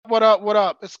What up? What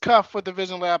up? It's Cuff with the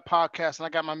Vision Lab podcast, and I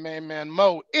got my main man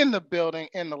Mo in the building,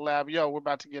 in the lab. Yo, we're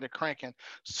about to get it cranking.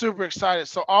 Super excited.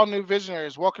 So, all new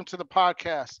visionaries, welcome to the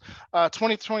podcast.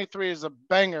 2023 is a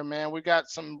banger, man. We got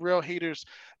some real heaters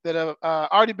that have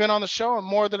already been on the show and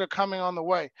more that are coming on the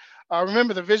way.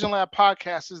 Remember, the Vision Lab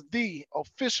podcast is the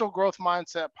official growth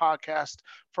mindset podcast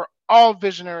for all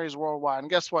visionaries worldwide. And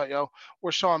guess what, yo?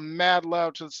 We're showing mad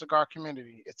love to the cigar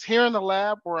community. It's here in the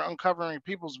lab. We're uncovering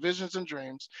people's visions and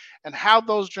dreams and how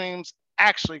those dreams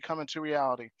actually come into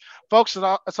reality. Folks,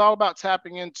 it's all about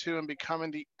tapping into and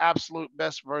becoming the absolute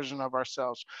best version of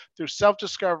ourselves through self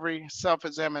discovery, self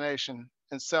examination,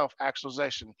 and self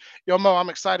actualization. Yo, Mo, I'm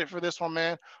excited for this one,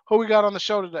 man. Who we got on the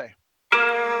show today?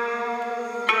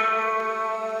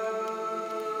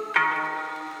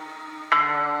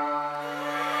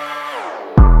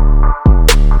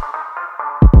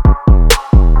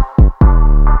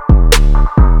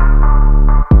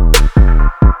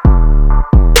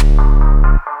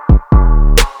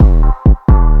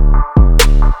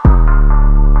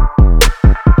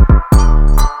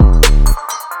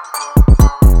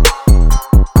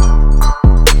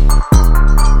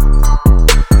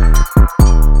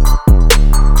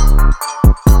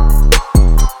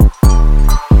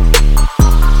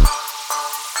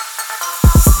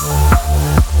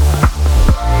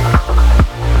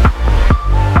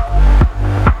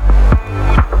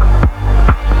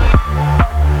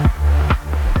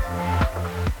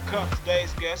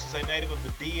 Today's guest is a native of the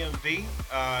DMV.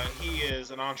 He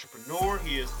is an entrepreneur.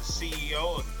 He is the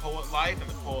CEO of the Poet Life and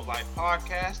the Poet Life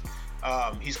podcast.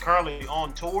 He's currently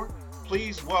on tour.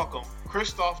 Please welcome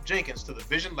Christoph Jenkins to the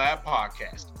Vision Lab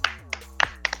podcast.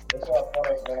 What's up,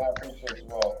 fellas, man? I appreciate you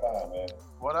all the time, man.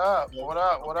 What up? What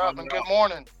up? What up? And good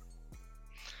morning.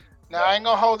 Now, I ain't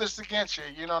gonna hold this against you.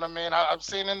 You know what I mean? I've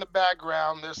seen in the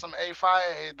background there's some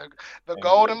A5A, the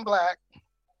gold and black.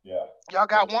 Yeah. Y'all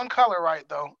got one color right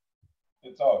though.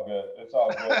 It's all good. It's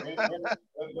all good.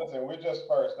 Listen, we're just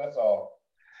first. That's all.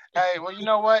 Hey, well, you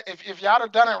know what? If y'all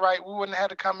had done it right, we wouldn't have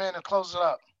had to come in and close it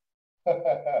up.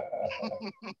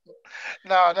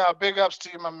 No, big ups to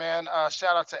you, my man.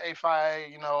 Shout out to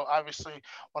A5A. You know, obviously,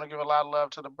 want to give a lot of love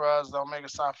to the bros, the Omega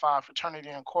Psi Phi Fraternity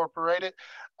Incorporated.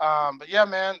 But yeah,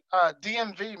 man,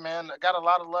 DMV, man, I got a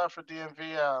lot of love for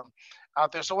DMV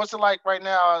out there. So what's it like right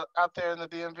now out there in the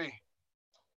DMV?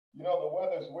 You know, the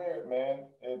weather's weird, man.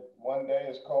 One day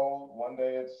it's cold, one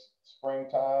day it's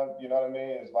springtime. You know what I mean?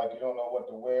 It's like you don't know what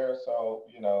to wear. So,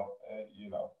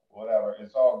 whatever.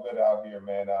 It's all good out here,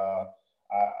 man.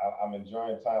 I'm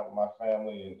enjoying time with my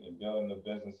family and building the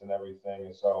business and everything.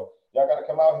 And so y'all got to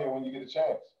come out here when you get a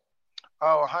chance.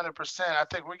 Oh, 100%. I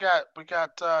think we got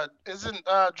isn't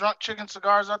Drunk Chicken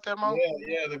Cigars out there, Mo?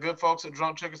 Yeah. The good folks at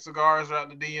Drunk Chicken Cigars are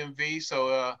out in the DMV.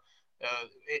 So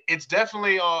it's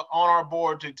definitely on our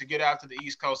board to get out to the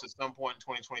East Coast at some point in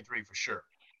 2023 for sure.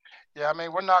 Yeah, I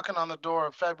mean, we're knocking on the door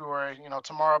of February. You know,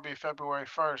 tomorrow will be February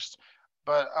 1st.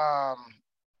 But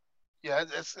yeah,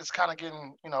 it's kind of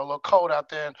getting, a little cold out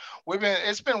there. And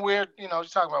it's been weird, you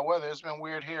talking about weather, it's been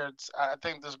weird here. I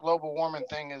think this global warming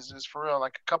thing is for real.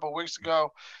 Like a couple of weeks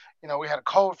ago, we had a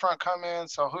cold front come in,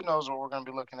 so who knows what we're going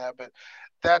to be looking at. But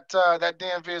that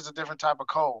DMV is a different type of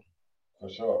cold.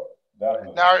 For sure.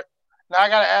 Definitely. Now I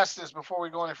gotta ask this before we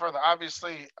go any further.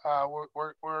 Obviously,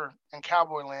 we're in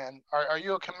Cowboy land. Are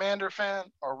you a Commander fan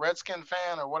or Redskin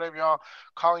fan or whatever y'all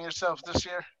calling yourselves this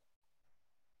year?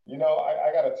 You know,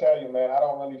 I got to tell you, man, I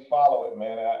don't really follow it,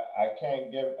 man. I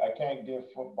can't give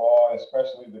football,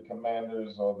 especially the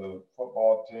Commanders or the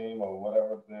football team or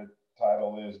whatever the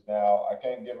title is now. I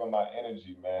can't give them my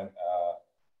energy, man.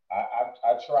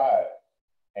 I tried,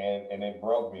 and it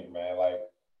broke me, man. Like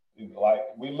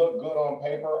we look good on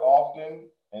paper often,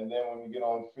 and then when we get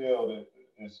on field,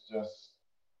 it's just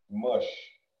mush.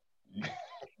 you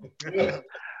know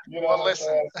Well, what I'm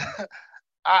listen, saying?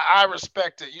 I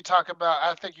respect it. You talk about.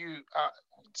 I think you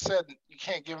said you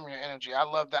can't give them your energy. I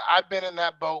love that. I've been in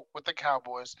that boat with the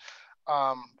Cowboys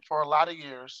for a lot of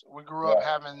years. We grew up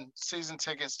Yeah, having season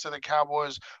tickets to the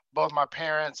Cowboys, both my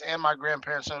parents and my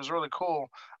grandparents, and it was really cool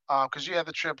because you had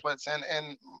the triplets,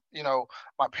 and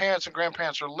my parents and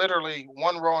grandparents are literally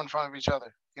one row in front of each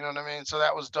other. You know what I mean? So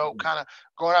that was dope, kind of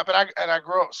growing up, and I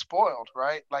grew up spoiled,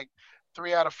 right? Like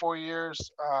 3 out of 4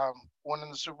 years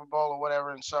winning the Super Bowl or whatever,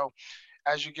 and so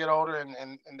as you get older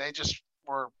and they just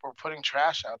were putting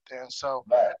trash out there. And so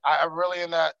right. I really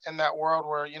in that world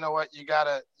where you know what you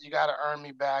gotta earn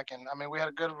me back. And I mean we had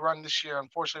a good run this year.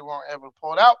 Unfortunately, we weren't able to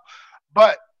pull it out,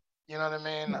 but you know what I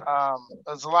mean. It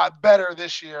was a lot better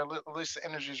this year. At least the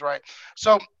energy's right.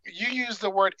 So you use the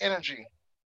word energy.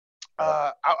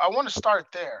 Yeah. I want to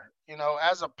start there.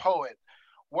 As a poet,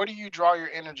 Where do you draw your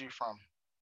energy from?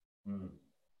 Mm.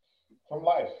 From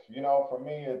life, for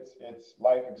me, it's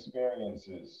life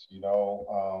experiences.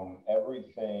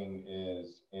 Everything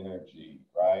is energy,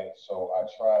 right? So I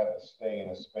try to stay in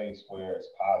a space where it's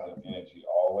positive energy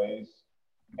always.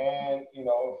 And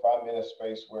if I'm in a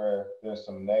space where there's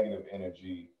some negative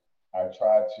energy, I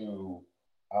try to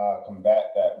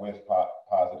combat that with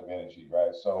positive energy,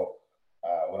 right? So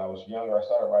when I was younger, I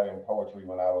started writing poetry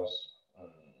when I was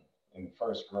in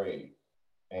first grade.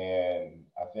 And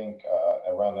I think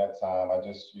around that time, I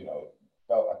just,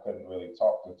 felt I couldn't really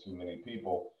talk to too many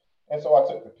people. And so I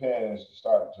took the pen and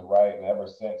started to write. And ever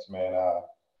since, man,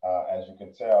 as you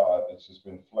can tell, it's just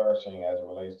been flourishing as it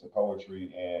relates to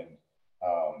poetry and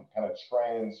kind of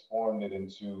transformed it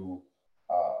into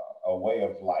a way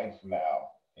of life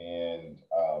now. And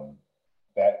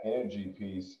that energy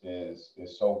piece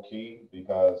is so key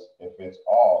because if it's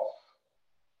off,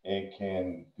 it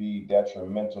can be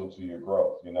detrimental to your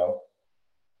growth.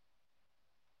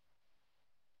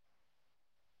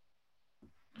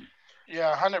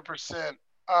 Yeah, 100%.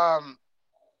 Um,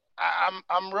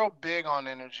 I'm real big on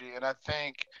energy, and I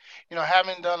think,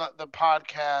 having done the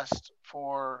podcast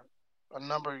for a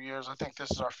number of years, I think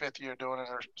this is our fifth year doing it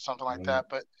or something like Mhm. that.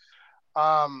 But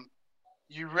um,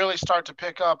 you really start to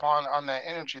pick up on that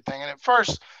energy thing. And at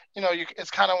first,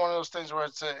 it's kind of one of those things where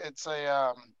it's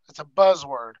a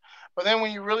buzzword. But then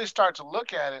when you really start to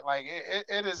look at it, like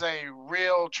it is a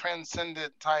real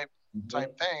transcendent type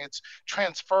Mhm. thing. It's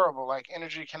transferable. Like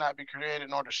energy cannot be created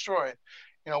nor destroyed.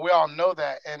 We all know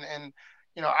that. And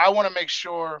I want to make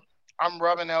sure I'm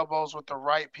rubbing elbows with the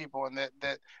right people, and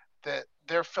that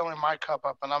they're filling my cup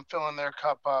up and I'm filling their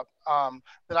cup up.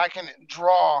 That I can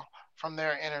draw from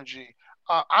their energy.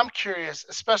 I'm curious,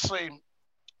 especially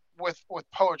with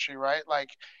poetry, right? Like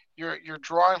you're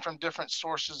drawing from different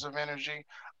sources of energy.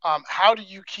 How do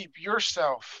you keep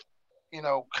yourself,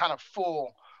 kind of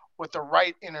full with the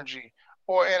right energy?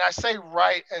 And I say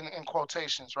right in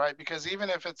quotations, right? Because even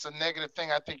if it's a negative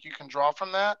thing, I think you can draw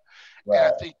from that, and I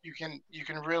Right. think you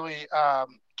can really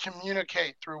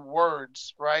communicate through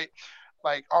words, right?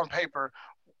 Like on paper,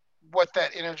 what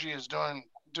that energy is doing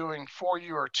for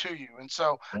you or to you. And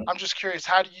so I'm just curious,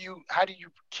 how do you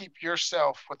keep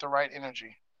yourself with the right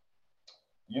energy?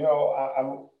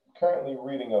 I'm currently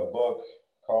reading a book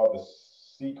called The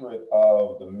Secret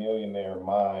of the Millionaire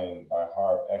Mind by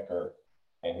Harv Eker,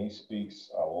 and he speaks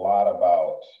a lot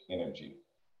about energy.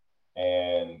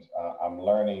 And I'm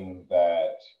learning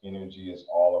that energy is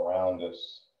all around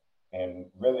us, and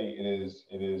really,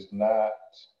 it is not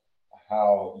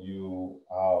how you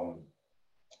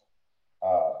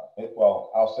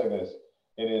well, I'll say this: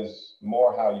 it is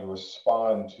more how you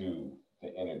respond to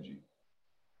the energy,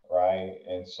 right?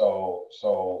 And so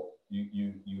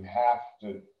you have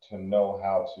to know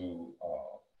how to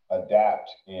adapt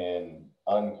in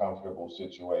uncomfortable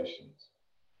situations.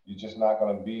 You're just not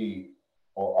going to be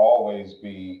or always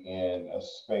be in a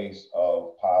space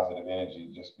of positive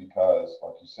energy just because,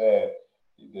 like you said,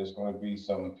 there's going to be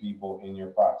some people in your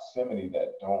proximity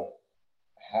that don't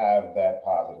have that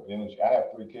positive energy. I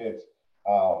have three kids,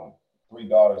 um, three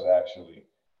daughters actually.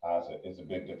 It's a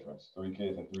big difference. Three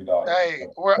kids and three daughters.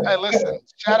 Hey, listen,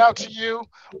 shout out to you.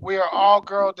 We are all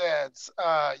girl dads.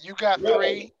 You got Really?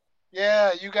 three.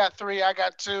 Yeah, you got three. I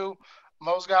got two.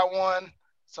 Mo's got one.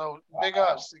 So big Wow.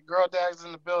 ups. Girl dads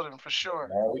in the building for sure.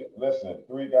 Man, listen,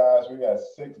 three guys, we got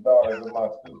six daughters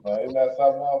amongst us, man. Isn't that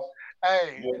something else?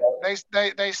 Hey, You know?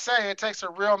 they say it takes a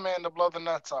real man to blow the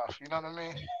nuts off. You know what I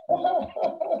mean?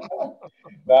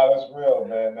 No, that's real,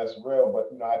 man. That's real.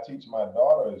 But I teach my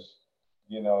daughters,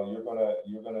 you're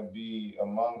gonna be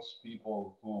amongst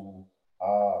people who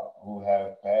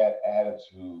have bad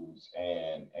attitudes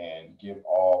and give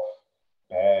off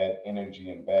bad energy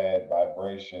and bad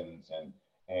vibrations,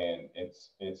 and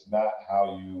it's not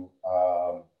how you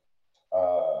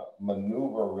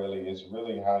maneuver really. It's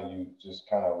really how you just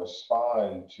kind of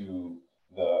respond to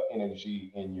the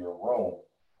energy in your room,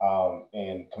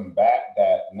 and combat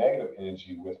that negative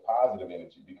energy with positive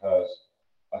energy because,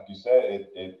 like you said,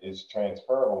 it's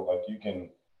transferable. Like you can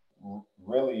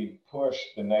really push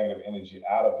the negative energy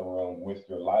out of the room with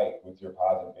your light, with your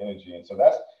positive energy. And so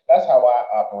that's how I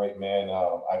operate, man.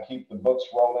 I keep the books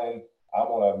rolling. I'm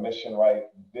on a mission right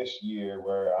this year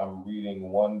where I'm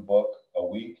reading one book a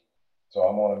week. So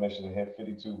I'm on a mission to hit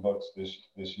 52 books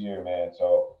this year, man.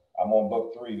 So I'm on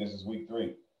book three. This is week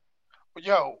three.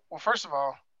 Well, first of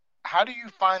all, how do you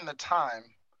find the time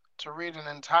to read an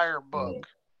entire Mhm. book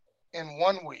in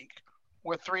 1 week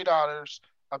with three daughters,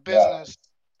 a Yeah, business,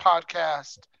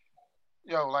 podcast?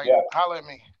 Like, yeah. holla at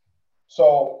me.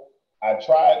 So I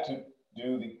tried to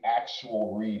do the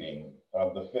actual reading,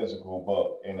 of the physical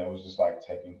book, and it was just like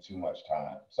taking too much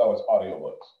time. So it's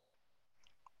audiobooks.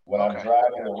 When I'm Okay.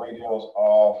 driving, the radio's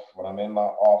off. When I'm in my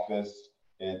office,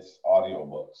 it's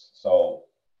audiobooks. So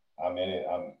I'm in it.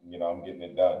 I'm getting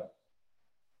it done.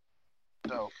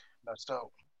 Dope. That's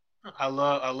dope. I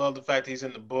love the fact that he's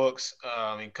in the books.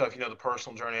 I mean, Cuff, the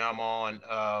personal journey I'm on.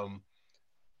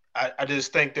 I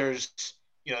just think there's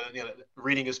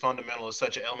reading is fundamental is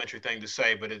such an elementary thing to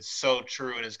say, but it's so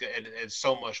true, and it's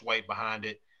so much weight behind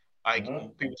it. Like Hmm. when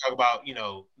people talk about,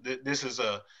 this is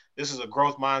a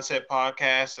growth mindset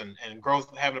podcast, and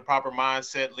growth, having a proper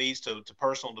mindset leads to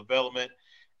personal development.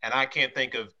 And I can't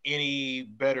think of any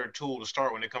better tool to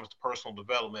start when it comes to personal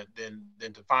development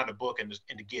than to find a book and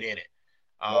to get in it.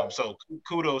 Yeah. So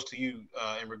kudos to you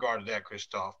in regard to that,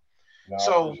 Christoph. No, I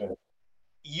So appreciate it.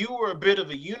 you were a bit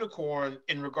of a unicorn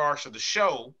in regards to the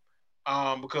show,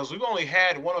 because we've only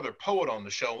had one other poet on the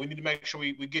show. We need to make sure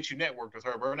we get you networked with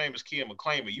her. But her name is Kia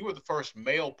McClain. But you were the first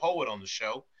male poet on the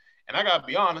show, and I gotta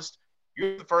be honest,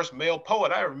 you're the first male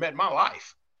poet I ever met in my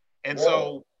life. And Really?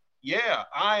 so, yeah,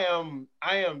 I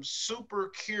am super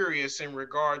curious in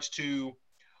regards to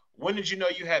when did you know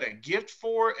you had a gift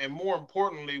for it, and more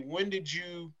importantly, when did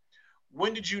you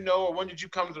know, or when did you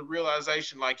come to the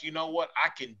realization, like, you know what, I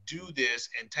can do this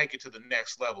and take it to the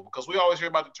next level? Because we always hear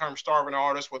about the term starving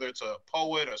artist, whether it's a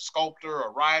poet, a sculptor, a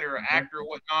writer, an Hmm. actor, or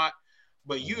whatnot.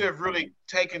 But you Hmm. have really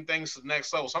taken things to the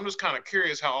next level. So I'm just kind of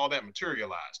curious how all that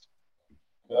materialized.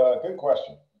 Good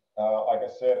question. Like I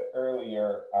said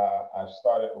earlier, I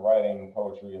started writing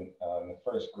poetry in the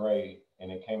first grade,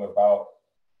 and it came about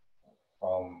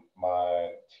from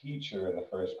my teacher in the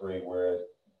first grade, where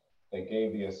they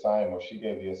gave the assignment, or she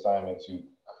gave the assignment to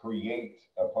create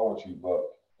a poetry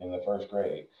book in the first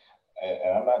grade.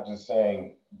 And I'm not just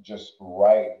saying just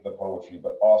write the poetry,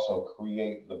 but also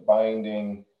create the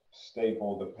binding,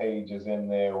 staple the pages in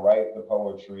there, write the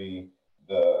poetry,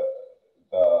 the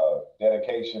the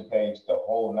dedication page, the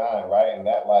whole nine, right? And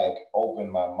that like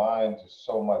opened my mind to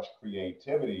so much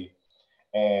creativity.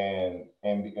 And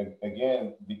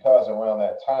again, because around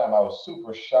that time I was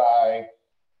super shy,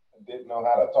 didn't know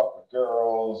how to talk to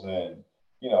girls, and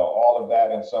all of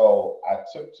that. And so I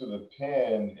took to the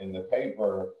pen and the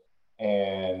paper,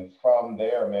 and from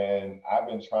there, man, I've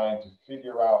been trying to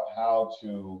figure out how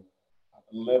to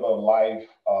live a life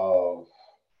of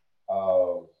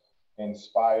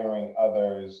inspiring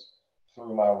others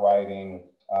through my writing.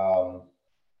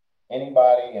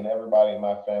 Anybody and everybody in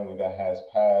my family that has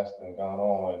passed and gone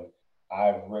on,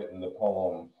 I've written the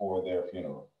poem for their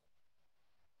funeral.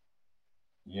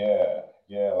 Yeah,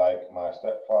 yeah, like my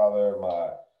stepfather,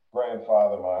 my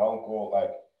grandfather, my uncle,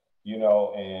 like,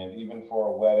 and even for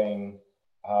a wedding.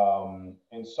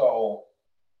 And so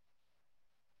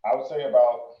I would say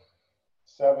about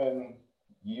 7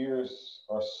 years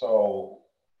or so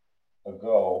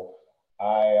ago,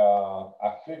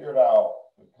 I figured out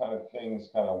kind of things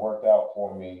kind of worked out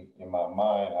for me in my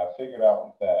mind. I figured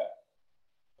out that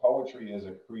poetry is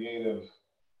a creative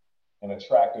and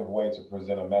attractive way to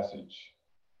present a message.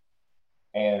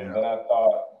 And Yeah. then I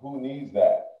thought, who needs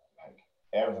that? Like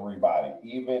everybody,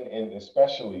 even in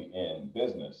especially in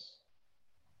business.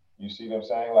 You see what I'm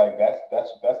saying? Like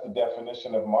that's the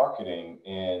definition of marketing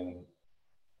in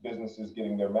businesses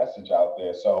getting their message out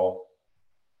there. So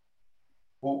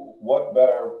what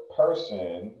better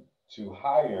person to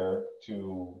hire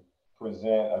to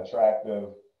present attractive,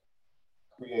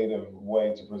 creative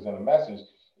way to present a message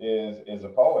is a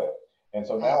poet. And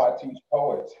so now Mm. I teach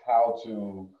poets how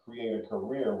to create a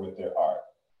career with their art.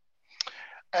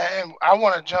 And I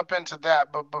want to jump into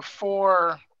that, but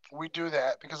before we do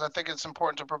that, because I think it's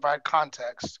important to provide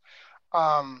context.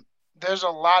 Um, there's a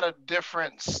lot of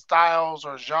different styles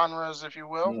or genres, if you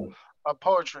will, Mm, of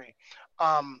poetry.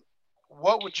 Um,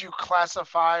 what would you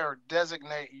classify or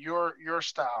designate your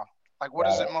style? Like, what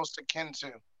is got it it. most akin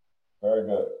to? Very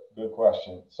good. Good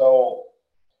question. So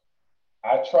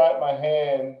I tried my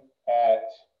hand at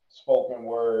spoken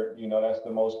word. That's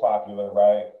the most popular,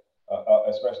 right?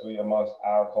 Especially amongst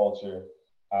our culture,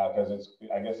 because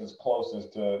I guess it's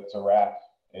closest to rap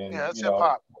and Yeah, it's hip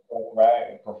hop.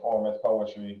 right, performance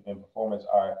poetry and performance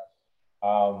art.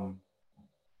 Um,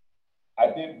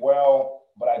 I did well,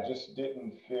 but I just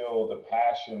didn't feel the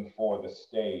passion for the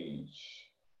stage.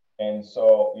 And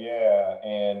so, yeah,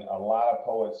 and a lot of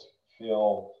poets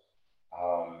feel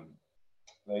um,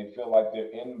 they feel like they're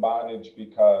in bondage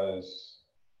because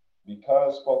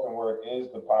spoken word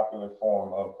is the popular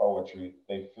form of poetry.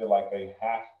 They feel like they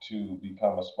have to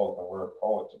become a spoken word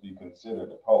poet to be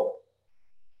considered a poet.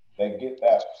 They get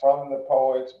that from the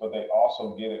poets, but they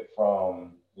also get it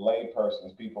from lay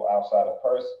persons, people outside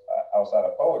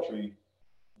of poetry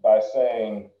by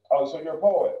saying, "Oh, so you're a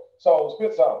poet. So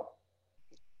spit something."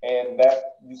 And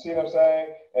that, you see what I'm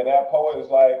saying? And that poet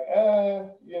is like, oh,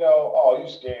 you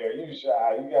scared, you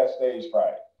shy, you got stage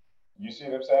fright. You see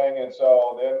what I'm saying? And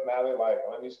so then now they're like,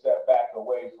 let me step back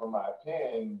away from my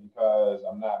pen because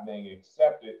I'm not being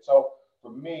accepted. So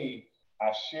for me,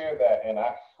 I share that and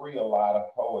I free a lot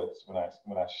of poets when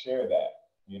I share that.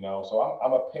 So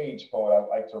I'm a page poet. I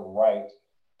like to write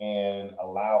and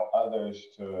allow others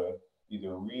to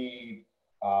either read,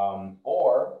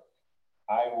 or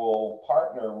I will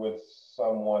partner with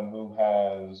someone who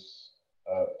has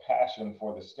a passion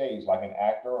for the stage, like an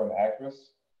actor or an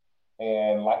actress.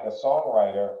 And like a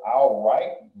songwriter, I'll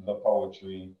write the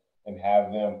poetry and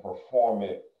have them perform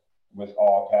it with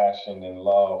all passion and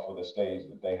love for the stage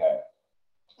that they have.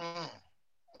 Mm,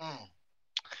 mm.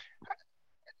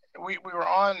 We were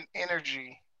on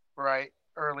energy, right,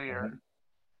 earlier, Mm-hmm.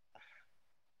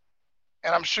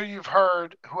 and I'm sure you've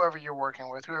heard whoever you're working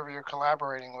with, whoever you're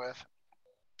collaborating with.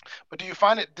 But do you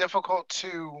find it difficult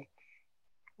to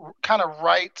kind of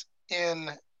write in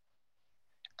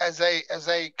as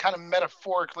a kind of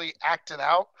metaphorically acted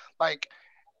out? Like,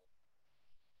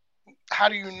 how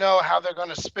do you know how they're going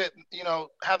to spit?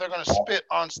 How they're going to spit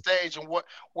on stage, and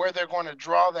where they're going to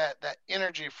draw that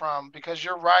energy from, because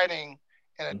you're writing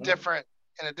in a Mm-hmm.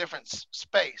 different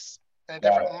space, in a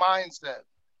Got different it. mindset.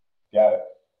 Got it.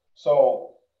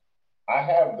 So I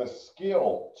have the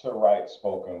skill to write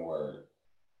spoken word.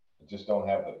 I just don't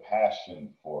have the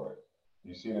passion for it.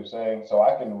 You see what I'm saying? So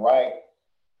I can write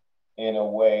in a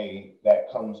way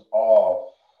that comes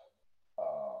off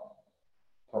uh,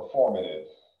 performative.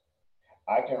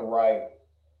 I can write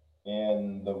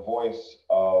in the voice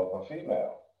of a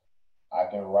female. I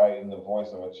can write in the voice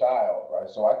of a child, right?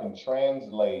 So I can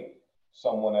translate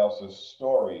someone else's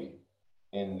story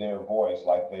in their voice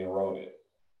like they wrote it.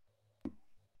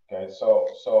 Okay,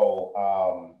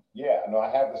 yeah, no, I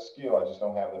have the skill, I just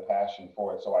don't have the passion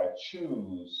for it. So I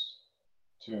choose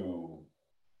to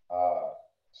uh,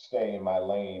 stay in my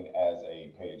lane as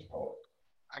a page poet.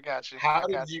 I got you. How I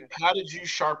did got you you. how did you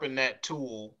sharpen that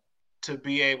tool to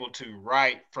be able to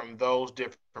write from those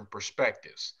different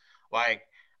perspectives? Like,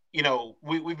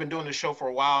 we've been doing this show for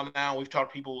a while now. We've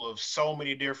talked to people of so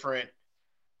many different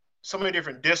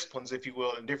disciplines, if you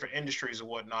will, in different industries and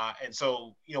whatnot. And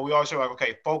so, we always say like,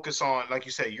 okay, focus on, like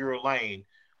you say, your lane.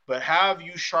 But have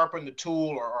you sharpened the tool,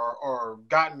 or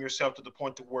gotten yourself to the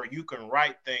point to where you can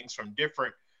write things from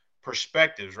different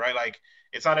perspectives, right? Like,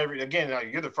 it's not every, again,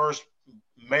 like, you're the first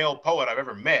male poet I've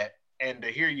ever met. And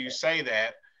to hear you say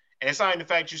that, and it's not even the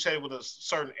fact you said it with a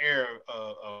certain air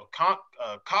of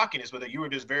cockiness, but that you were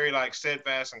just very like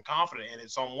steadfast and confident in it.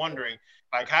 So I'm wondering,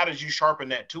 like, how did you sharpen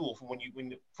that tool from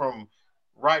from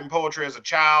writing poetry as a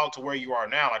child to where you are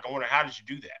now? Like, I wonder, how did you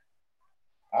do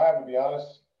that? I have to be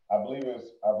honest. I believe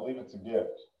it's a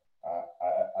gift.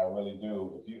 I really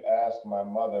do. If you ask my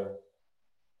mother,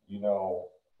 you know,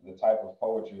 the type of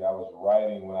poetry I was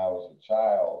writing when I was a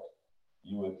child,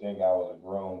 you would think I was a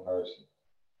grown person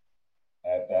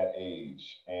at that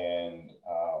age. And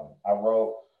I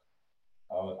wrote.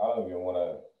 I don't even want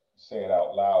to say it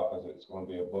out loud because it's going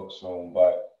to be a book soon.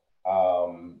 But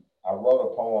I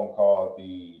wrote a poem called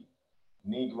 "The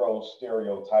Negro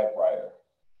Stereotypewriter"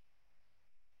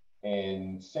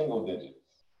 in single digits.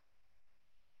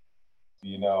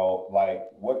 Like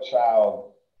what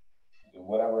child,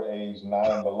 whatever age,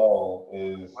 nine and below,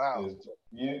 Wow. is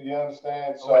you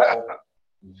understand? Wow. So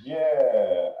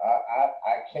yeah,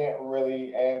 I can't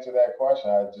really answer that question.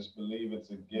 I just believe it's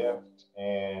a gift,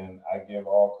 and I give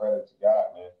all credit to God,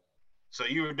 man. So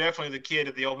you were definitely the kid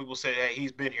that the old people said, hey,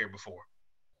 he's been here before.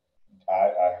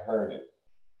 I heard it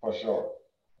for sure,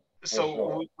 for So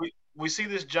sure. we see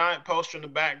this giant poster in the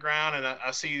background, and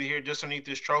I see here just underneath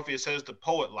this trophy, it says the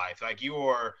Poet Life. Like, you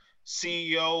are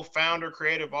CEO, founder,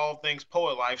 creator of all things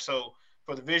Poet Life. So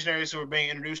for the visionaries who are being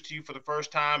introduced to you for the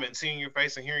first time and seeing your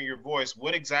face and hearing your voice,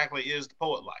 what exactly is the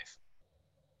Poet Life?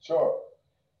 Sure.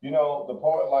 The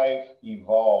poet life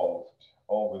evolved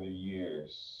over the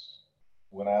years.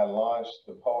 When I launched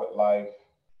the poet life,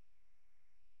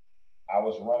 I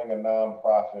was running a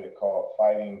nonprofit called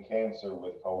Fighting Cancer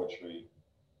with Poetry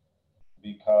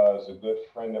because a good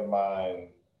friend of mine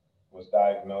was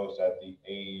diagnosed at the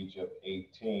age of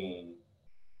 18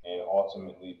 and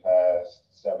ultimately passed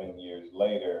 7 years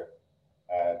later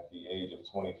at the age of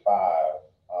 25.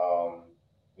 Um,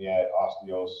 he had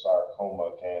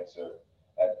osteosarcoma cancer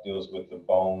that deals with the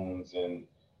bones and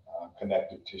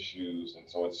connective tissues, and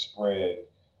so it spread,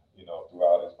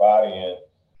 throughout his body.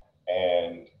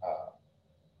 And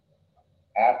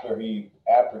after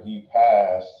he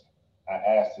passed, I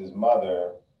asked his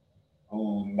mother,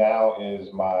 who now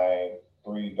is my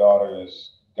three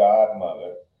daughters'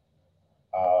 godmother.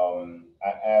 I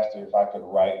asked her if I could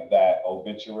write that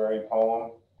obituary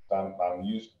poem. I'm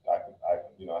used,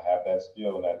 have that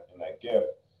skill and that gift.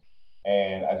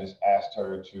 And I just asked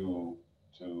her to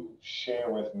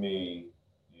share with me,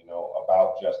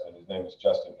 about Justin. His name is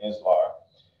Justin Islar.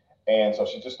 And so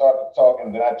she just started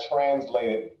talking. Then I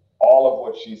translated all of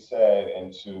what she said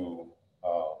into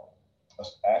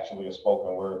actually a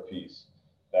spoken word piece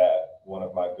that one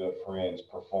of my good friends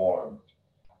performed.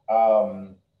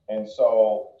 And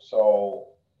so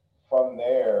from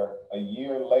there, a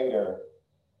year later,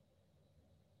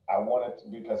 I wanted to,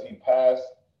 because he passed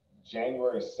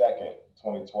January 2nd,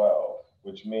 2012,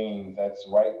 which means that's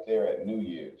right there at New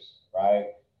Year's, right?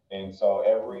 And so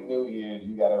every New Year,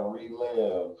 you got to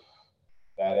relive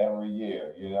that every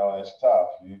year. It's tough.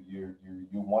 You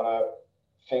want to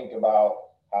think about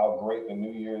how great the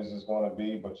New Year's is going to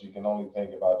be, but you can only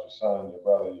think about your son, your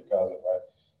brother, your cousin, right?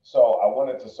 So I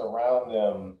wanted to surround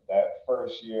them that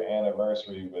first year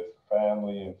anniversary with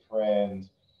family and friends,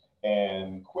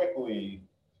 and quickly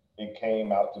it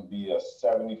came out to be a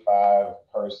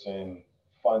 75-person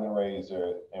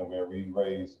fundraiser, and where we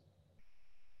raised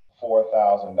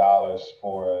 $4,000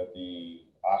 for the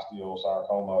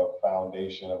Osteosarcoma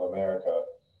Foundation of America.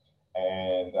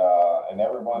 And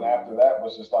everyone after that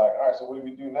was just like, all right, so what do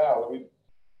we do now?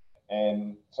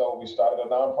 And so we started a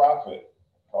nonprofit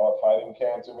called Fighting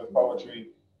Cancer with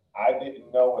Poetry. I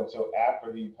didn't know until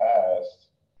after he passed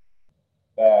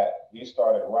that he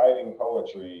started writing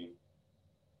poetry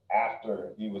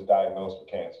after he was diagnosed with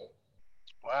cancer.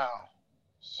 Wow.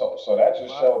 So that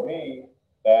just Wow. showed me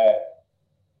that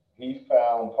he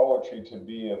found poetry to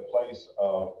be a place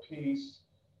of peace.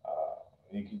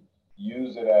 He could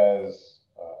use it as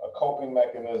a coping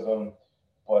mechanism,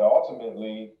 but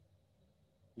ultimately,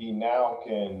 he now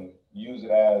can use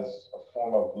it as a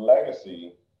form of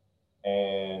legacy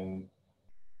and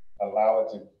allow it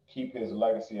to keep his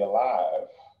legacy alive,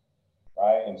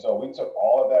 right? And so we took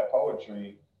all of that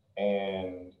poetry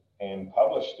and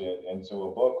published it into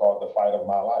a book called The Fight of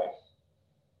My Life.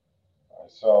 Right?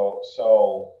 So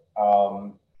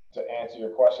to answer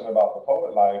your question about the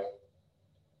poet life,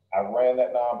 I ran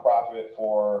that nonprofit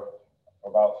for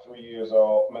about 3 years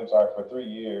old. I'm sorry, for 3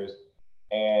 years,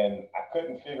 and I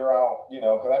couldn't figure out,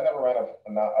 because I never ran a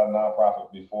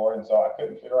nonprofit before, and so I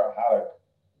couldn't figure out how to,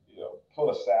 pull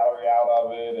a salary out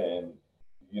of it, and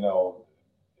you know,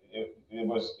 it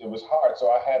was hard.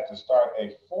 So I had to start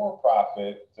a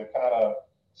for-profit to kind of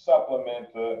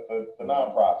supplement the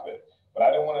nonprofit. But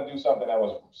I didn't want to do something that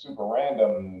was super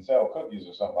random and sell cookies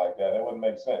or something like that. It wouldn't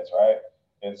make sense, right?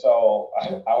 And so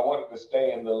I wanted to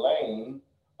stay in the lane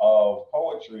of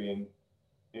poetry, and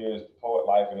here's the Poet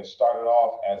Life. And it started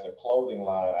off as a clothing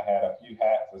line. I had a few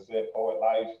hats that said Poet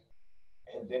Life,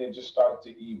 and then it just started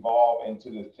to evolve into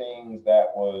the things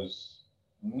that was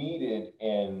needed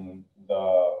in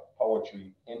the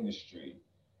poetry industry.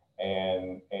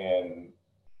 And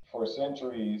for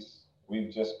centuries,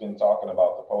 we've just been talking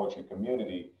about the poetry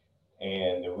community.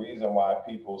 And the reason why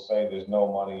people say there's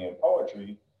no money in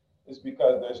poetry is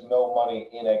because there's no money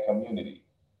in a community.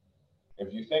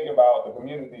 If you think about the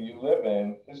community you live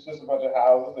in, it's just a bunch of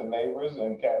houses and neighbors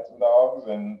and cats and dogs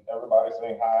and everybody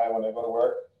saying hi when they go to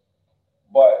work.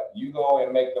 But you go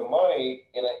and make the money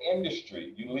in an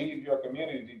industry. You leave your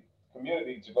community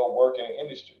to go work in an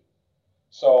industry.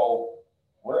 So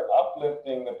we're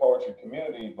uplifting the poetry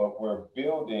community, but we're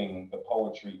building the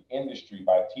poetry industry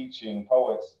by teaching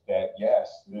poets that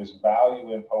yes, there's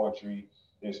value in poetry,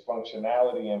 there's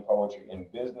functionality in poetry, and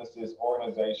businesses,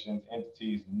 organizations,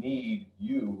 entities need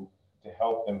you to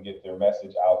help them get their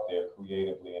message out there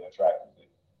creatively and attractively.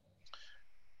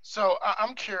 So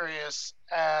I'm curious,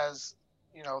 as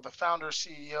the founder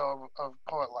CEO of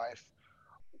Poet Life.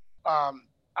 Um,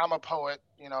 I'm a poet,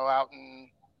 out in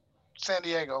San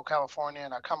Diego, California,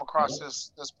 and I come across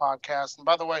Mhm. this podcast. And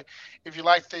by the way, if you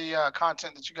like the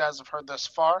content that you guys have heard thus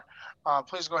far,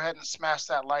 please go ahead and smash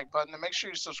that like button and make sure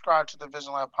you subscribe to the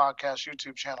Vision Lab Podcast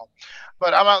YouTube channel.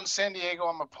 But I'm out in San Diego.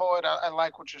 I'm a poet. I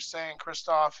like what you're saying,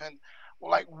 Christoph. And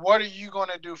like, what are you going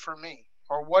to do for me?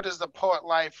 Or what is the poet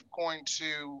life going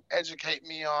to educate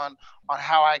me on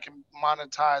how I can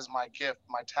monetize my gift,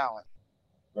 my talent?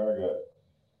 Very good.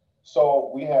 So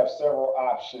we have several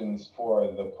options for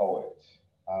the poet.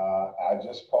 I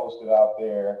just posted out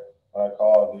there what I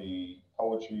call the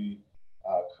poetry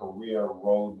career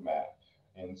roadmap.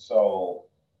 And so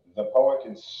the poet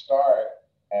can start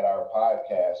at our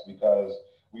podcast because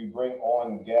we bring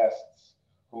on guests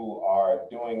who are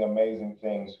doing amazing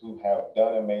things, who have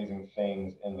done amazing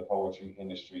things in the poetry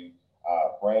industry.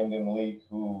 Brandon Leak,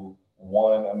 who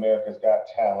won America's Got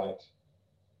Talent,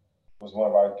 was one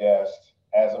of our guests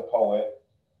as a poet,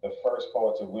 the first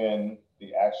poet to win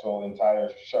the actual entire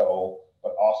show,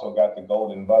 but also got the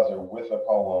golden buzzer with a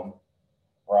poem,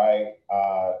 right?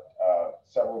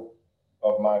 Several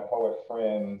of my poet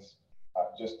friends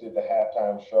just did the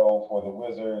halftime show for the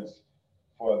Wizards,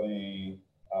 for the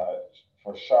uh,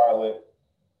 for Charlotte,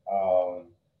 um,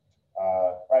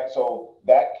 right? So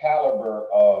that caliber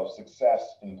of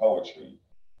success in poetry,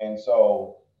 and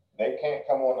so they can't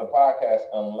come on the podcast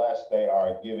unless they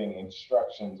are giving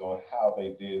instructions on how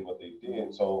they did what they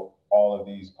did. So all of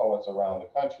these poets around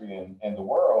the country and the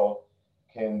world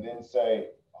can then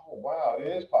say, "Oh, wow, it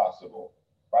is possible."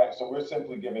 Right? So we're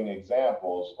simply giving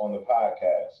examples on the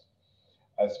podcast.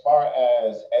 As far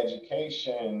as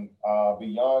education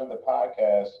beyond the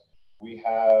podcast, we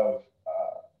have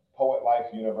Poet Life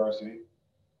University,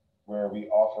 where we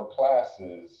offer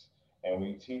classes and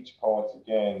we teach poets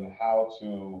again how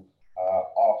to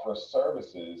offer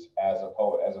services as a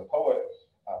poet. As a poet,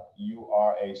 you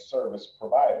are a service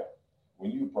provider.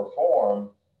 When you perform,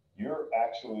 you're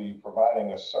actually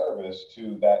providing a service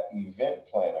to that event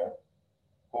planner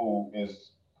who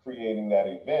is creating that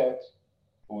event,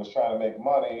 who is trying to make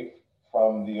money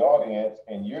from the audience,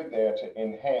 and you're there to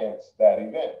enhance that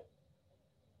event,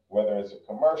 whether it's a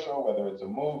commercial, whether it's a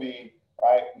movie,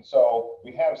 right? And so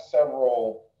we have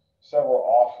several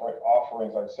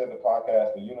offerings, like I said, the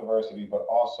podcast, the university, but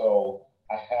also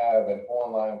I have an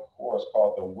online course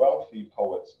called the Wealthy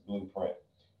Poets Blueprint.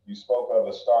 You spoke of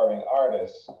a starving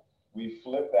artist. We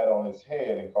flipped that on its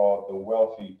head and called the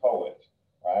Wealthy Poet,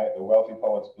 right? The Wealthy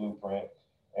Poets Blueprint.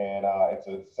 And it's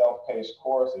a self-paced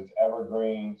course. It's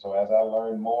evergreen. So as I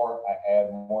learn more, I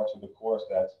add more to the course.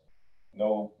 That's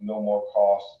no more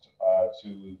cost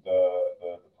to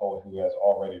the poet who has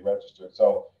already registered.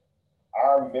 So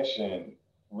our mission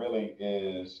really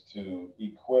is to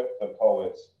equip the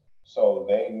poets so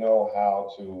they know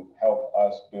how to help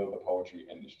us build the poetry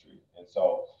industry. And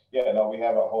so, yeah, no, we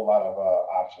have a whole lot of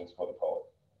options for the poet.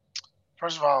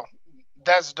 First of all,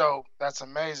 that's dope. That's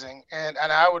amazing. And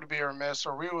I would be remiss,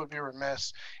 or we would be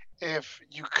remiss, if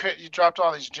you dropped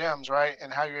all these gems, right?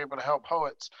 And how you're able to help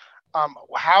poets.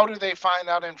 How do they find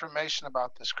out information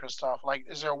about this, Christoph? Like,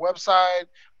 is there a website,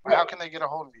 or how Yeah, can they get a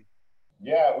hold of you?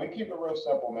 yeah, we keep it real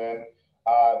simple, man.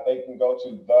 They can go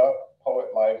to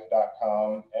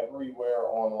thepoetlife.com. Everywhere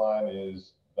online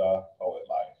is the poet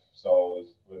life. So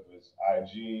whether it's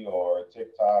IG or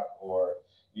TikTok or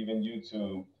even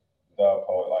YouTube, the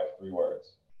poet life, three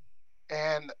words.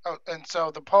 And so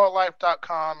the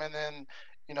poetlife.com, and then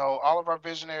all of our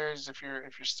visionaries, if you're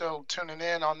still tuning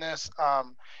in on this,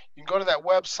 you can go to that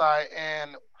website,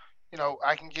 and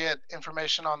I can get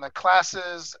information on the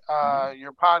classes, Mhm.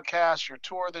 your podcast, your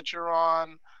tour that you're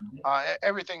on. Mhm.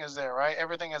 Everything is there, right?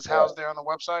 Everything is housed Correct. there on the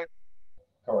website.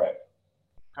 Correct.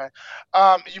 Okay.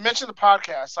 You mentioned the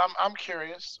podcast. I'm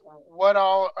curious, what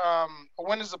all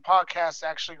when is the podcast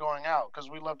actually going out? Because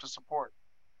we love to support.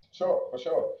 Sure, for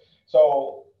sure.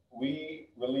 So we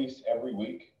release every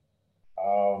week.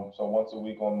 So once a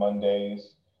week on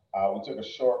Mondays. We took a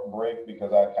short break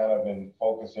because I kind of been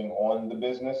focusing on the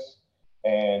business,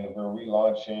 and we're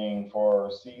relaunching for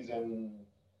season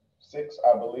 6,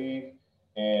 I believe,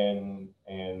 in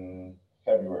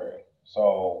February.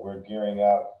 So we're gearing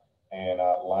up and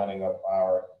lining up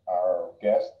our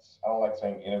guests. I don't like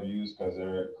saying interviews because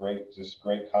they're great, just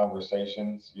great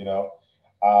conversations, you know.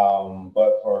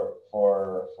 But for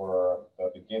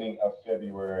the beginning of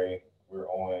February, we're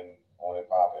on and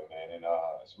popping, man, and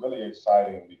it's really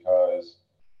exciting because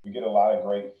we get a lot of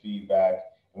great feedback,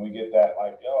 and we get that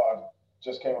like, yo, I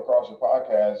just came across your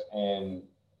podcast, and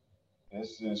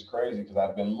this is crazy because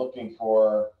I've been looking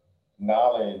for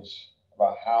knowledge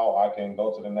about how I can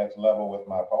go to the next level with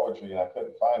my poetry, and I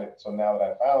couldn't find it. So now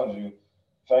that I found you,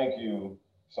 thank you.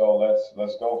 So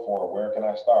let's go for it. Where can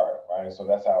I start? Right. So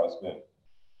that's how it's been.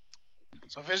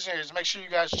 So visionaries, make sure you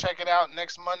guys check it out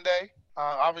next Monday.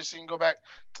 Obviously, you can go back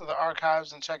to the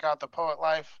archives and check out the Poet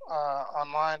Life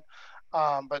online.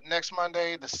 But next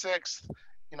Monday, the 6th,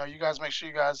 you guys make sure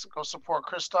you guys go support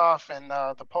Christoph and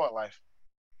the Poet Life.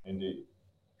 Indeed.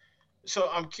 So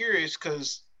I'm curious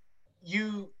because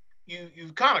you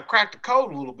you kind of cracked the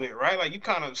code a little bit, right? Like you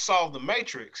kind of solved the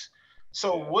matrix.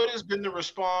 So Yeah. what has been the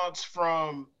response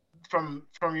from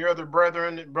your other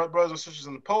brethren, brothers and sisters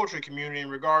in the poetry community in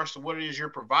regards to what it is you're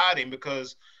providing?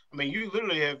 Because I mean, you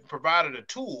literally have provided a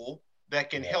tool that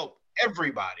can Yeah. help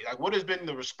everybody. Like, what has been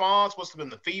the response? What's been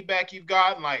the feedback you've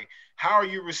gotten? Like, how are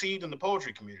you received in the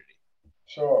poetry community?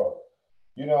 Sure.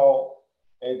 You know,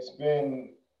 it's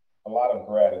been a lot of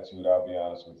gratitude, I'll be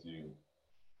honest with you.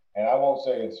 and I won't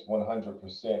say it's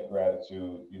 100%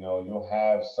 gratitude. You know, you'll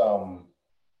have some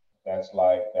that's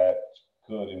like that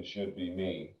could and should be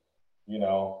me, you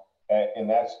know, and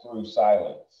that's through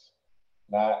silence,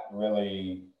 not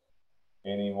really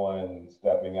anyone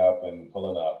stepping up and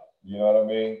pulling up. You know what I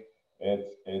mean?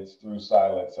 It's through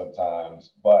silence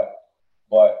sometimes, but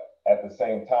at the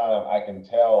same time, I can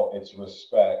tell it's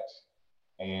respect,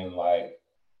 and like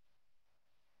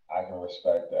I can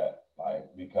respect that, like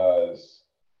because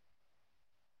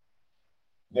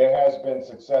there has been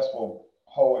successful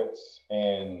poets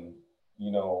and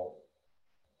you know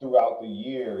throughout the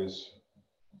years,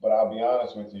 but I'll be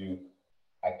honest with you,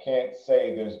 I can't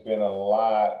say there's been a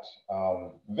lot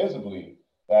visibly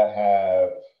that have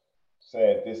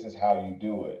said this is how you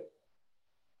do it,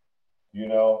 you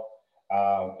know.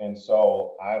 And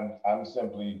so I'm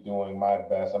simply doing my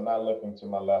best. I'm not looking to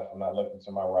my left. I'm not looking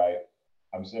to my right.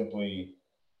 I'm simply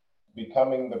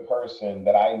becoming the person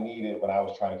that I needed when I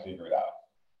was trying to figure it out.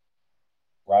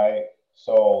 Right.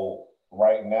 So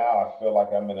right now I feel like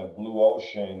I'm in a blue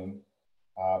ocean,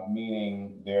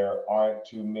 meaning there aren't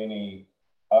too many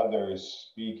others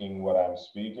speaking what I'm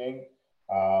speaking.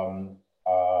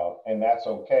 And that's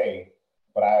okay.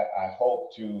 But I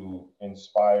hope to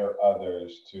inspire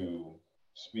others to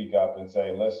speak up and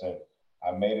say, listen,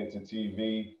 I made it to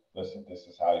TV. Listen, this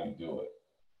is how you do it,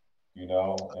 you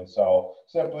know? And so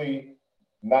simply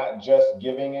not just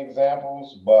giving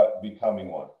examples, but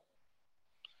becoming one.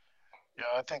 Yeah,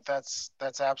 I think that's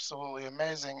absolutely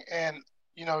amazing. And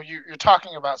you're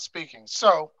talking about speaking.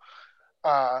 So,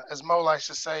 as Mo likes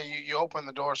to say, you open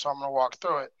the door, so I'm going to walk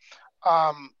through it.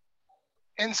 Um,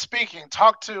 in speaking,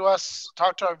 talk to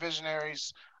our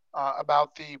visionaries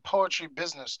about the poetry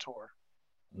business tour.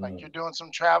 Like Mm. you're doing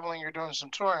some traveling, you're doing some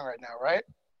touring right now, right?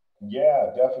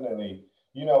 Yeah, definitely.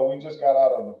 You know, we just got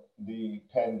out of the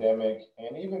pandemic,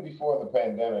 and even before the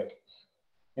pandemic,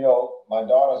 you know, my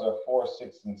daughters are 4,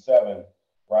 6, and 7,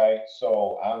 right?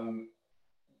 So I'm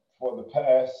for the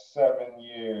past 7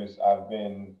 years, I've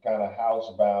been kind of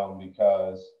housebound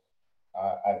because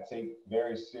I take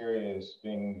very serious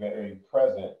being very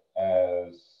present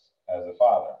as a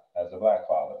father, as a black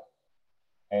father.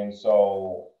 And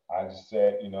so I just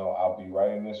said, you know, I'll be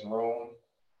right in this room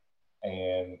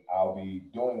and I'll be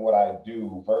doing what I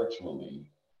do virtually.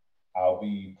 I'll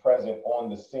be present on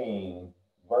the scene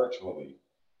virtually.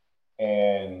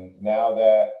 And now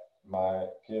that my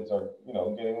kids are, you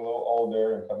know, getting a little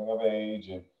older and coming of age,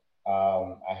 and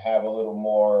I have a little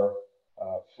more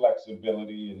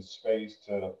flexibility and space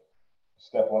to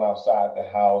step on outside the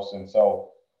house. And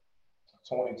so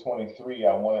 2023,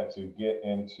 I wanted to get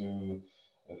into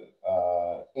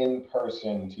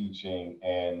in-person teaching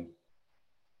and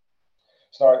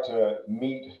start to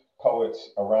meet poets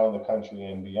around the country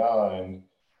and beyond.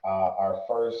 Our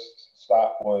first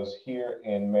stop was here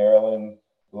in Maryland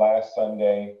last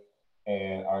Sunday,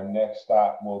 and our next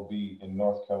stop will be in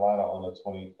North Carolina on the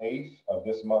 28th of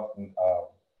this month.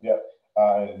 Yep,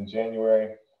 in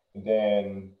January. And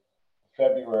then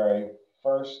February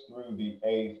 1st through the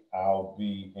 8th, I'll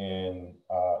be in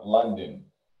London.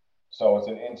 So it's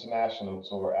an international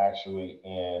tour, actually,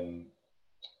 and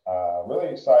really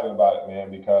excited about it, man,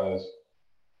 because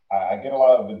I get a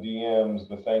lot of the DMs,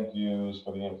 the thank yous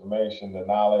for the information, the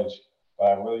knowledge, but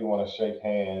I really want to shake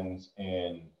hands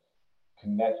and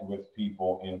connect with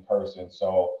people in person.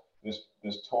 So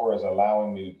this tour is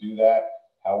allowing me to do that.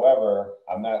 However,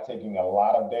 I'm not taking a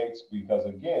lot of dates because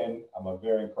again, I'm a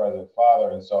very present father,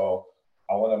 and so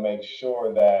I want to make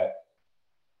sure that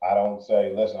I don't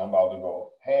say, listen, I'm about to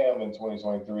go ham in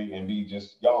 2023 and be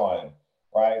just gone,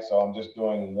 right? So I'm just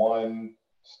doing one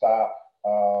stop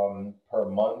per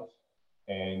month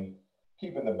and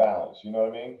keeping the balance. You know what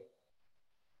I mean?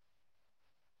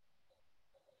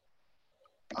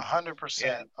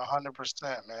 100%,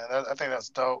 100%, man. I think that's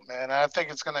dope, man. And I think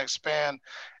it's going to expand.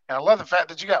 And I love the fact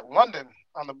that you got London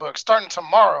on the book starting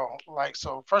tomorrow. Like,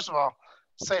 so first of all,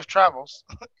 safe travels.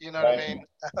 You know what I Thank mean?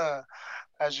 you.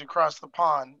 As you cross the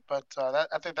pond. But I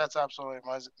think that's absolutely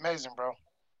amazing, bro.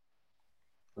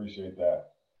 Appreciate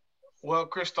that. Well,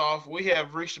 Christoph, we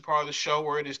have reached the part of the show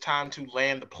where it is time to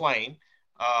land the plane.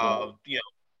 Cool.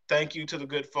 Thank you to the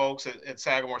good folks at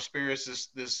Sagamore Spirits.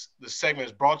 This segment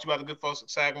is brought to you by the good folks at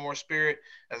Sagamore Spirit.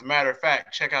 As a matter of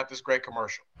fact, check out this great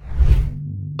commercial.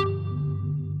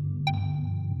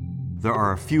 There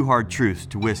are a few hard truths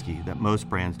to whiskey that most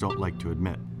brands don't like to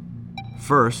admit.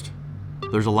 First,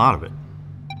 there's a lot of it.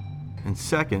 And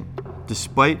second,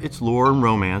 despite its lore and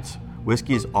romance,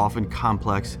 whiskey is often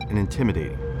complex and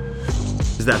intimidating.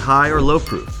 Is that high or low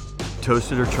proof?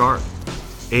 Toasted or charred?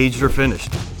 Aged or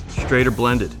finished? Straight or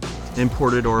blended?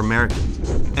 Imported or American?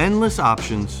 Endless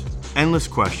options, endless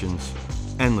questions,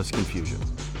 endless confusion.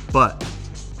 But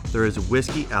there is a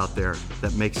whiskey out there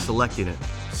that makes selecting it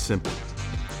simple.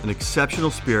 An exceptional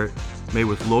spirit made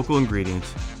with local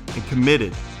ingredients and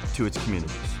committed to its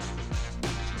communities.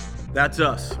 That's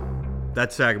us.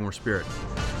 That's Sagamore Spirit.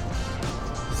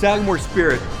 Sagamore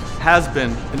Spirit has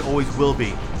been and always will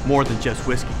be more than just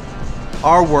whiskey.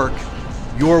 Our work,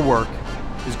 your work,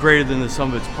 is greater than the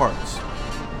sum of its parts.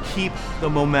 Keep the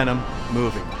momentum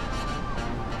moving.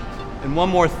 And one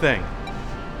more thing.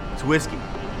 It's whiskey.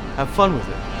 Have fun with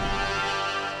it.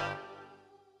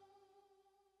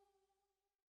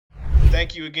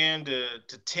 Thank you again to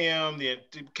Tim, to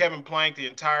Kevin Plank, the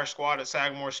entire squad at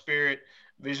Sagamore Spirit.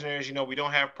 Visionaries, you know, we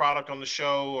don't have product on the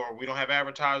show, or we don't have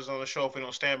advertisers on the show if we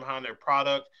don't stand behind their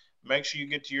product. Make sure you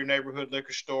get to your neighborhood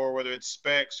liquor store, whether it's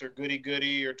Specs or Goody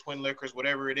Goody or Twin Liquors,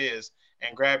 whatever it is,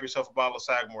 and grab yourself a bottle of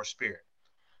Sagamore Spirit.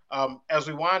 As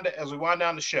we wind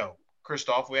down the show,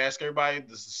 Christoph, we ask everybody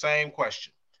the same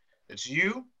question. It's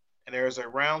you, and there is a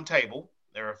round table.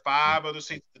 There are 5 other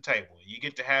seats at the table. You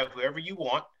get to have whoever you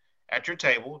want at your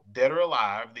table, dead or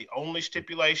alive. The only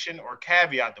stipulation or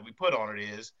caveat that we put on it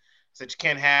is that you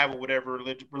can't have whatever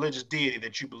religious deity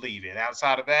that you believe in.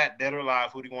 Outside of that, dead or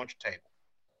alive, who do you want at your table?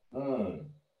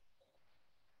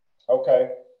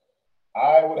 Okay.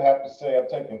 I would have to say I'm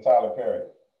taking Tyler Perry.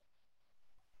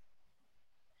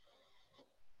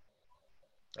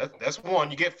 That's one.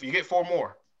 You get 4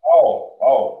 more.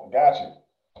 Oh, got you.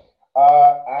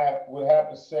 I would have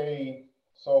to say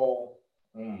Tyler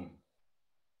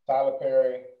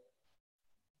Perry.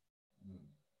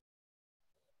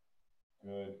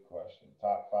 Good question.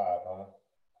 Top 5, huh?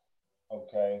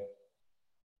 Okay.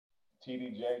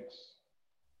 T.D. Jakes.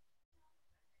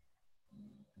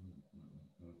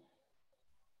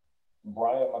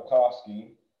 Brian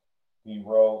McCoskey. He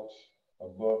wrote a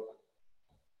book.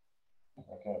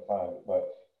 I can't find it, but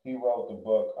he wrote the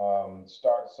book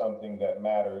 "Start Something That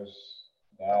Matters."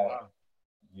 That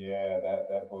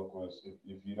book was,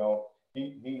 if you don't,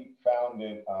 he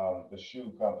founded the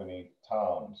shoe company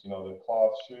Tom's. You know, the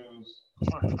cloth shoes.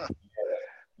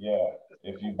 Yeah.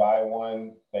 If you buy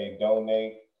one, they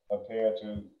donate a pair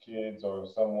to kids or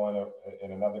someone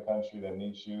in another country that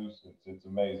needs shoes. It's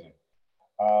amazing.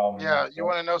 You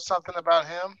want to know something about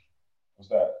him? What's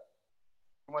that?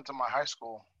 He went to my high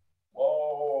school.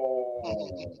 Whoa!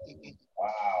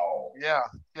 Wow! Yeah.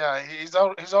 He's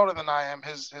older than I am.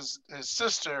 His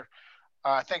sister,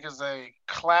 I think, is a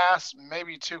class,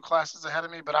 maybe 2 classes ahead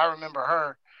of me, but I remember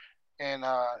her in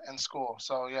school.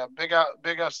 So yeah, big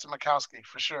ups to Mikowski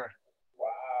for sure.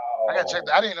 I gotta check Wow!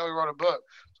 that. I didn't know he wrote a book.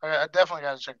 So I definitely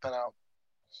gotta check that out.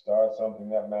 Start something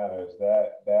that matters.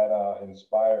 That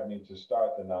inspired me to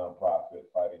start the nonprofit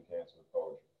fighting cancer with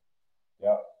poetry.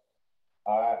 Yep.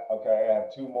 I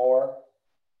have 2 more.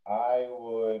 I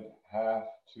would have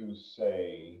to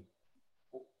say,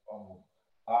 oh,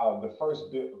 the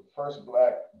first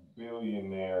black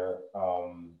billionaire. I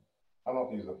don't know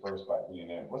if he's the first black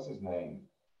billionaire. What's his name?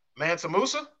 Mansa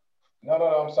Musa? No.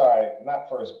 I'm sorry, not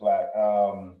first black.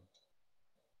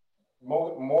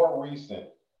 More recent.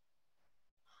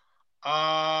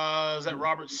 Is that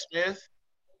Robert Smith?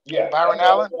 Yeah. Byron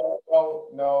Allen?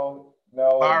 No.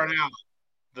 Byron Allen,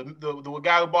 the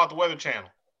guy who bought the Weather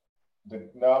Channel.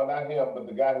 No, not him, but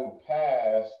the guy who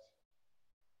passed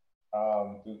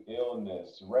through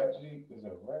illness. Reggie, is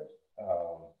it Reggie?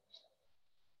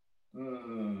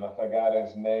 I forgot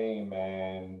his name,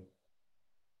 man.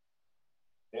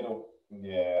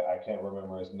 I can't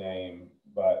remember his name,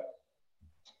 but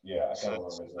I can't remember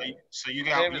his name. So you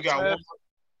got one.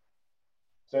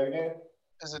 Say it again.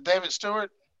 Is it David Stewart?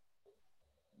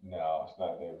 No, it's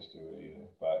not David Stewart either.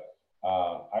 But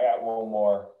I got one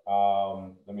more.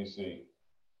 Let me see.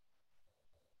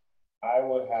 I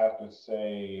would have to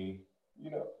say,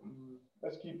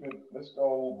 let's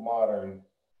go modern,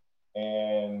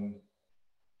 and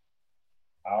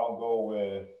I'll go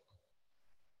with.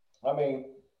 I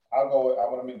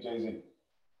want to meet Jay-Z.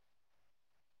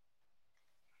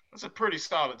 That's a pretty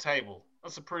solid table. I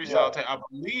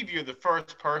believe you're the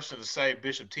first person to say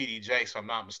Bishop T.D. Jakes, if I'm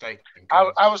not mistaken.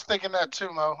 I was thinking that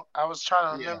too, Mo. I was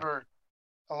trying to remember.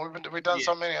 And we've done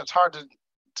so many. It's hard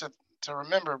to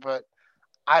remember, but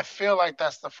I feel like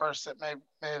that's the first that may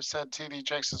have said T.D.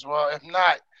 Jakes as well. If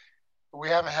not, we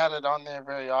haven't had it on there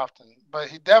very often. But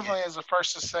he definitely is the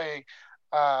first to say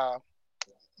the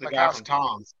guy from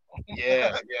Tom's.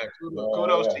 Yeah.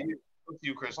 Kudos to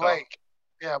you, Christoph. Blake.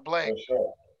 Yeah, Blake. For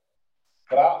sure.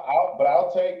 But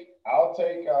I'll take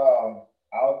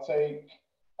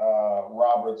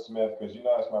Robert Smith, because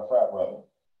that's my frat brother.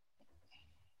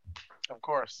 Of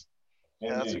course.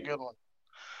 Yeah, that's a good one.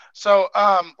 So,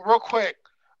 real quick,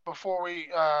 before we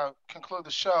conclude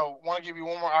the show, want to give you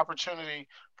one more opportunity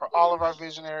for all of our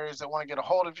visionaries that want to get a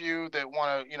hold of you, that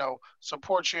want to,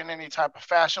 support you in any type of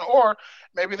fashion, or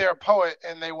maybe they're a poet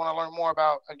and they want to learn more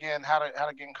about, again, how to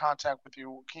get in contact with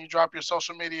you. Can you drop your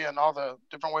social media and all the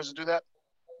different ways to do that?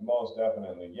 Most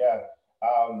definitely, yeah.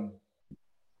 Um,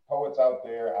 Poets out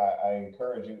there, I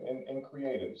encourage you, and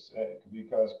creatives,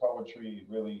 because poetry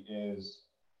really is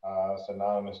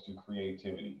synonymous to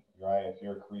creativity, right? If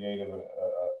you're a creative, an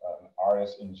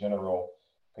artist in general,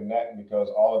 connect because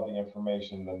all of the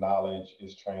information, the knowledge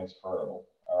is transferable,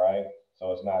 all right?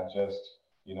 So it's not just,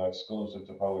 exclusive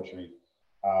to poetry.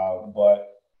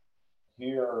 But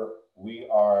here we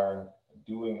are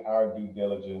doing our due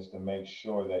diligence to make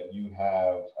sure that you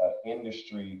have an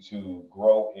industry to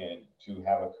grow in, to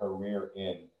have a career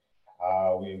in.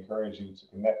 We encourage you to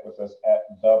connect with us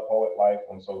at The Poet Life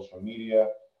on social media.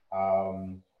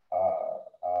 Um,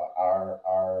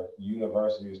 our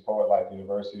university is Poet Life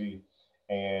University,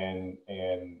 and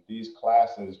these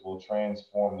classes will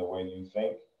transform the way you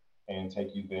think and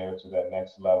take you there to that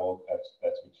next level.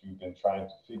 That's what you've been trying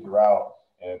to figure out,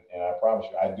 and I promise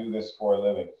you, I do this for a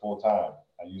living, full time.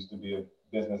 I used to be a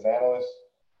business analyst.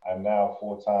 I'm now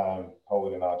full time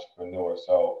poet and entrepreneur.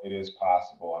 So it is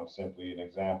possible. I'm simply an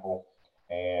example.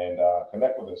 And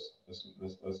connect with us.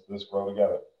 Let's grow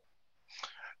together.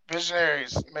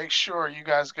 Visionaries, make sure you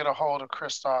guys get a hold of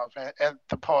Christoph at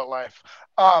the Poet Life.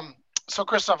 Um, so,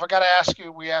 Christoph, I got to ask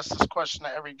you. We ask this question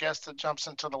to every guest that jumps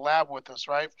into the lab with us,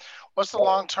 right? What's the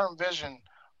long-term vision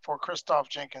for Christoph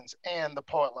Jenkins and the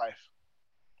Poet Life?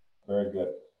 Very good.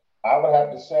 I would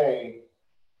have to say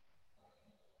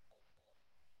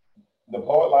the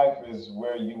poet life is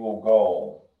where you will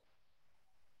go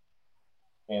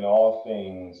in all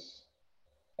things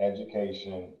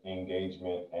education,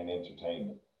 engagement, and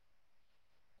entertainment.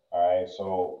 All right.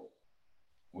 So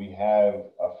we have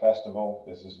a festival.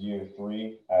 This is year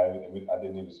three. I didn't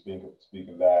even speak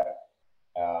of that.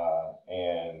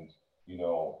 And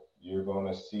you're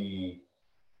going to see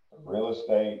real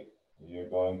estate. You're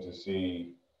going to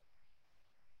see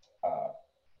uh,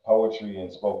 poetry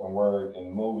and spoken word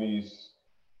in movies.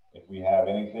 If we have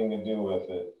anything to do with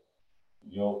it,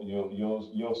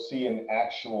 you'll see an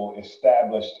actual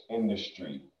established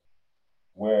industry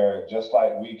where just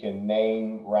like we can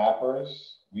name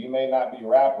rappers, we may not be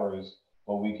rappers,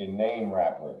 but we can name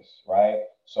rappers, right?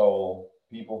 So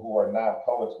people who are not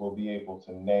poets will be able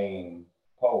to name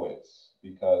poets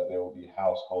because there will be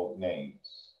household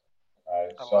names,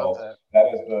 right? I love So that.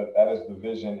 that is the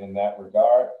vision in that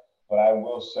regard. But I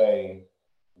will say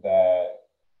that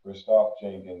Christoph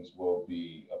Jenkins will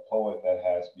be a poet that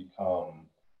has become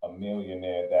a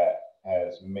millionaire that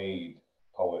has made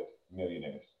poet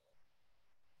millionaires.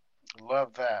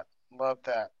 Love that. Love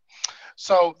that.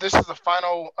 So, this is the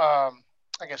final, I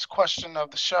guess, question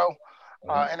of the show.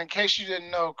 Mhm. And in case you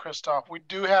didn't know, Christoph, we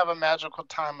do have a magical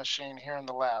time machine here in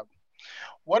the lab.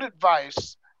 What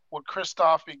advice would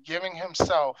Christoph be giving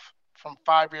himself from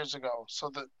 5 years ago? So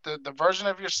the version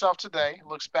of yourself today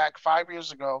looks back 5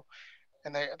 years ago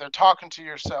and they're talking to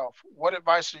yourself. What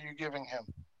advice are you giving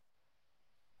him?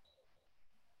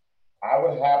 I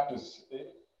would have to.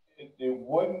 It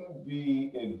wouldn't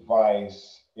be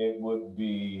advice. It would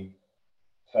be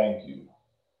thank you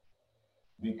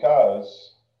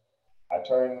because I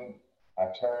turned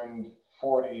I turned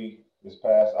 40 this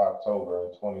past October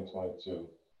in 2022,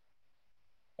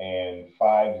 and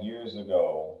 5 years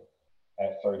ago,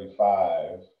 at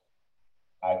 35,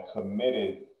 I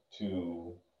committed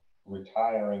to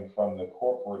retiring from the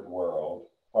corporate world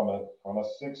from a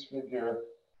six-figure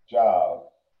job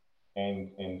and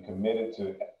committed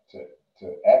to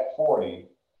to at 40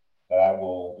 that I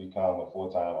will become a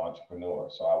full-time entrepreneur.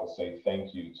 So I would say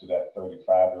thank you to that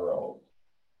 35-year-old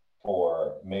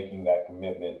for making that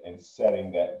commitment and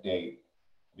setting that date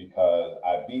because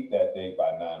I beat that date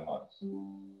by 9 months.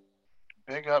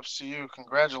 Big ups to you.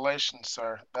 Congratulations,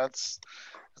 sir. That's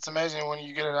amazing when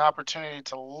you get an opportunity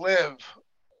to live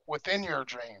within your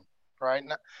dream, right?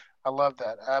 I love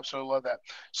that. I absolutely love that.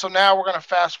 So now we're going to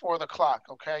fast forward the clock,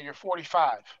 okay? You're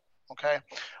 45, okay?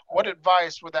 What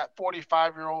advice would that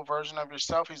 45-year-old version of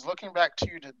yourself, he's looking back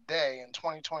to you today in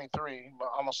 2023,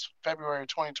 almost February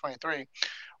 2023,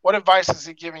 what advice is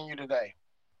he giving you today?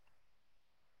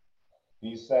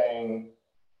 He's saying,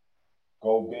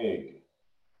 go big,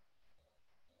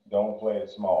 don't play it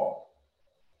small,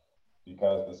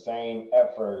 because the same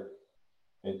effort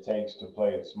it takes to play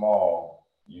it small,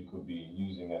 you could be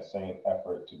using that same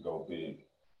effort to go big.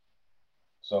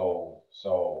 So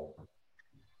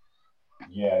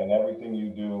yeah, in everything you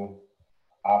do,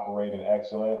 operate in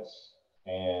excellence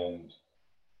and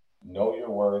know your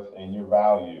worth and your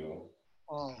value,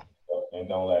 Mm. and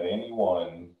don't let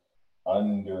anyone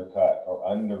undercut or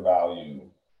undervalue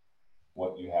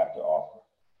what you have to offer.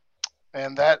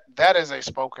 And that is a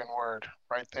spoken word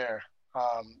right there.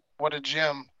 What a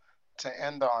gem to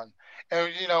end on. And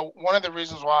one of the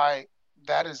reasons why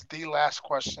that is the last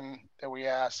question that we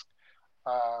ask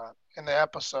in the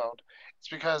episode is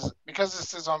because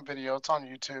this is on video, it's on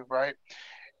YouTube, right?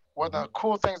 One of the Mm-hmm.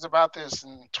 cool things about this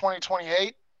in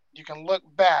 2028, you can look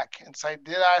back and say,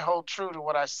 did I hold true to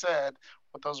what I said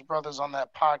with those brothers on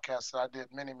that podcast that I did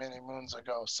many, many moons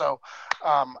ago? So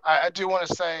I do want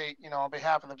to say, on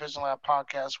behalf of the Vision Lab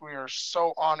podcast, we are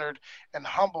so honored and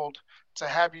humbled to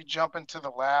have you jump into the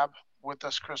lab with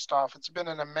us, Christoph. It's been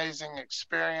an amazing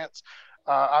experience.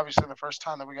 Obviously, the first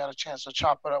time that we got a chance to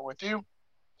chop it up with you,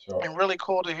 Sure. and really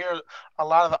cool to hear a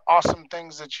lot of the awesome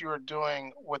things that you are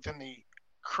doing within the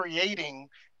creating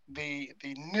the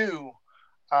new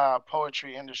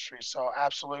poetry industry. So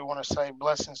absolutely want to say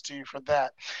blessings to you for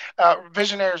that.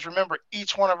 Visionaries, remember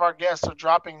each one of our guests are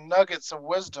dropping nuggets of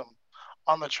wisdom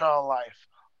on the trail of life.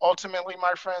 Ultimately,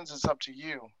 my friends, it's up to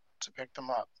you to pick them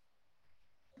up.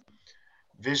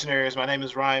 Visionaries, my name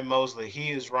is Ryan Mosley.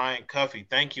 He is Ryan Cuffey.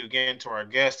 Thank you again to our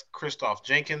guest, Christoph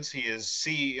Jenkins. He is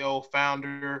CEO,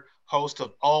 founder, host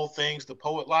of All Things the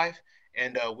Poet Life.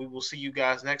 And we will see you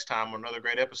guys next time on another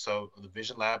great episode of the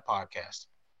Vision Lab podcast.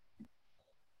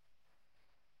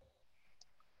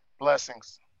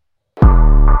 Blessings.